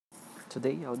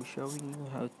Today I'll be showing you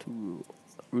how to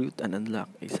root and unlock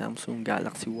a Samsung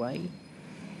Galaxy Y.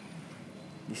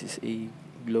 This is a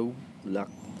globe lock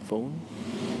phone.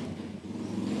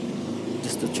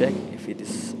 Just to check if it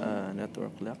is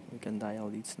network lock, we can dial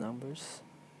these numbers.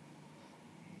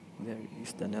 There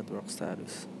is the network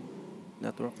status.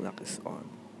 Network lock is on.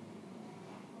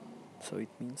 So it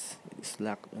means it is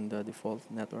locked on the default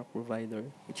network provider,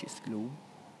 which is Globe.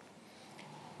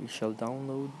 We shall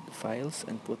download the files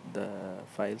and put the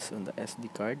files on the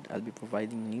SD card. I'll be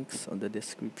providing links on the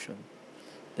description.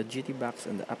 The GT box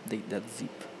and the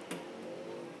update.zip.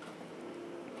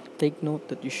 Take note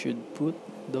that you should put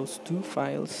those two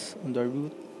files on the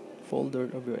root folder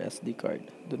of your SD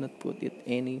card. Do not put it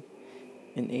in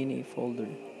any folder,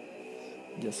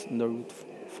 just in the root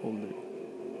folder.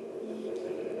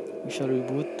 We shall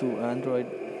reboot to Android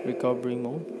recovery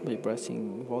mode by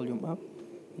pressing volume up,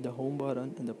 the home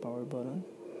button and the power button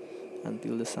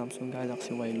until the Samsung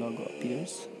Galaxy Y logo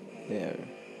appears. There.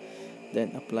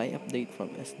 Then apply update from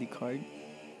SD card.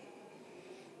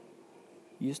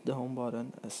 Use the home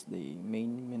button as the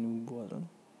main menu button.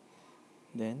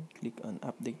 Then click on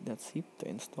update.zip to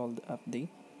install the update.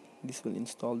 This will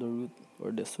install the root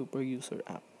or the super user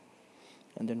app,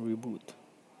 and then reboot.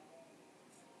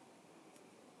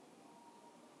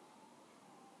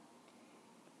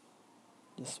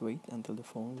 Just wait until the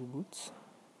phone reboots.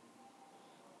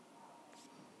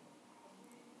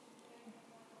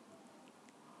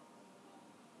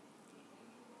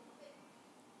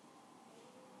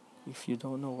 If you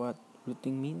don't know what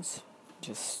rooting means,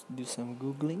 just do some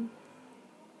googling.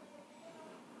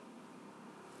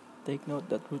 Take note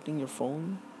that rooting your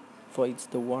phone voids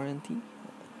the warranty,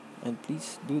 and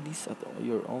please do this at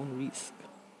your own risk.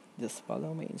 Just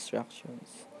follow my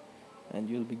instructions and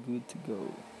you'll be good to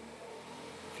go.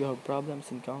 If you have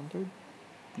problems encountered,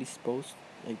 please post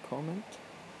a comment.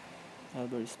 I'll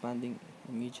be responding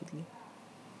immediately.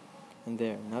 And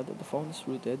there, now that the phone is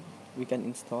rooted, we can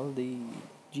install the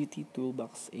GT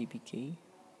Toolbox APK.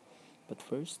 But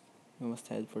first, we must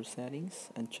head for settings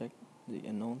and check the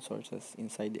unknown sources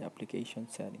inside the application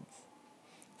settings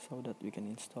so that we can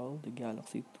install the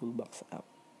Galaxy Toolbox app.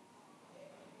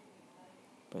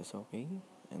 Press OK,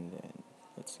 and then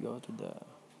let's go to the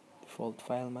default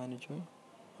file manager.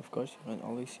 Of course, you can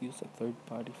always use a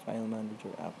third-party file manager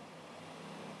app.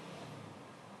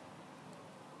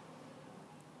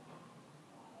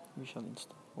 We shall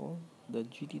install the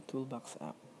GT Toolbox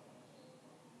app,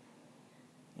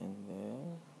 and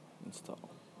there,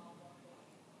 install.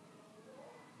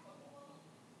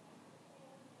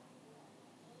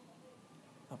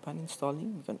 Upon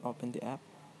installing, we can open the app,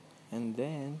 and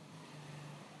then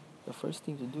the first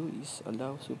thing to do is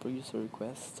allow super user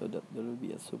requests so that there will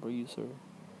be a super user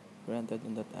granted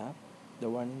in that app. The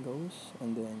warning goes,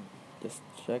 and then just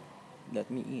check let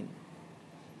me in.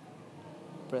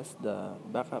 Press the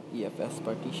backup EFS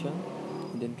partition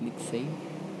and then click save,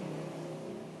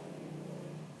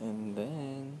 and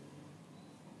then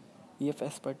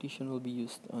EFS partition will be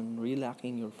used on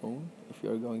relocking your phone if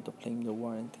you are going to claim the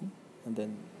warranty. And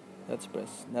then let's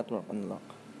press network unlock.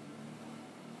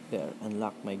 There,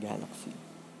 unlock my Galaxy.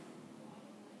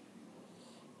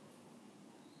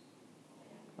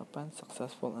 Upon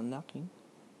successful unlocking,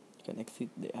 you can exit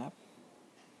the app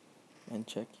and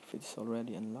check if it's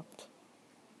already unlocked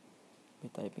by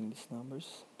typing these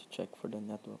numbers to check for the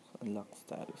network unlock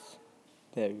status.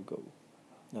 There you go,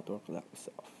 network lock is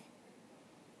off.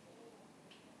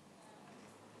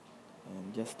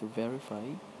 And just to verify,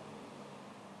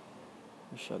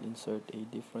 we shall insert a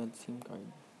different SIM card.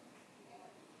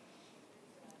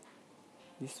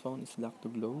 This phone is locked to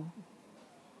Globe,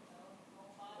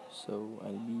 so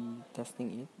I'll be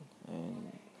testing it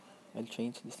and I'll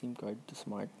change the SIM card to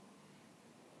Smart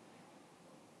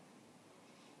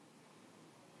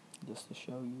just to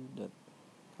show you that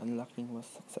unlocking was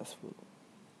successful.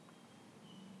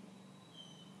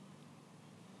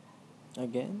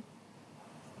 Again,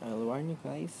 I'll warn you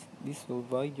guys, this will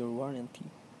void your warranty,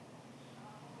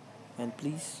 and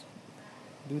please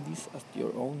do this at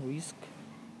your own risk.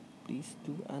 Please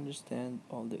do understand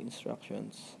all the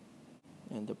instructions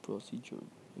and the procedure.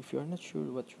 If you are not sure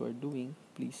what you are doing,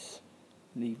 please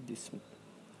leave this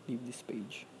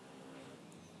page.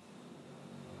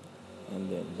 And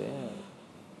then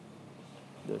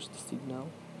there's the signal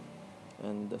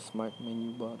and the smart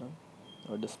menu button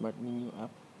or the smart menu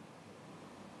app.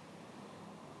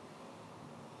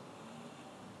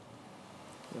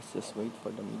 Let's just wait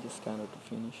for the media scanner to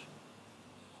finish.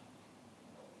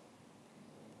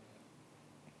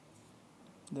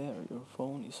 There, your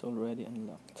phone is already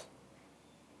unlocked.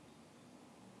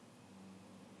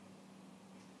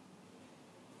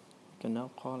 can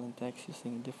now call and text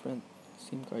using different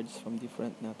SIM cards from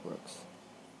different networks.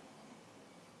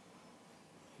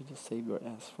 You just save your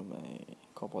ass from a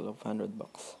couple of $100.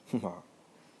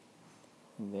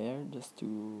 And there, just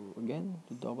to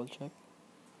double check,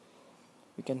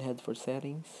 we can head for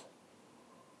settings.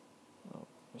 Oh,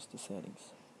 where's the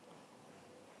settings?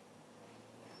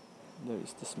 There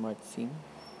is the smart SIM,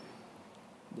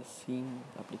 the SIM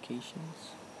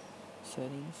applications,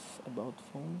 settings, about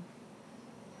phone,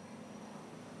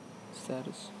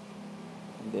 status,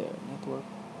 and there, network,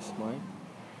 smart.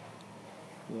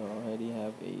 We already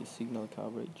have a signal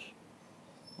coverage,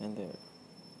 and there,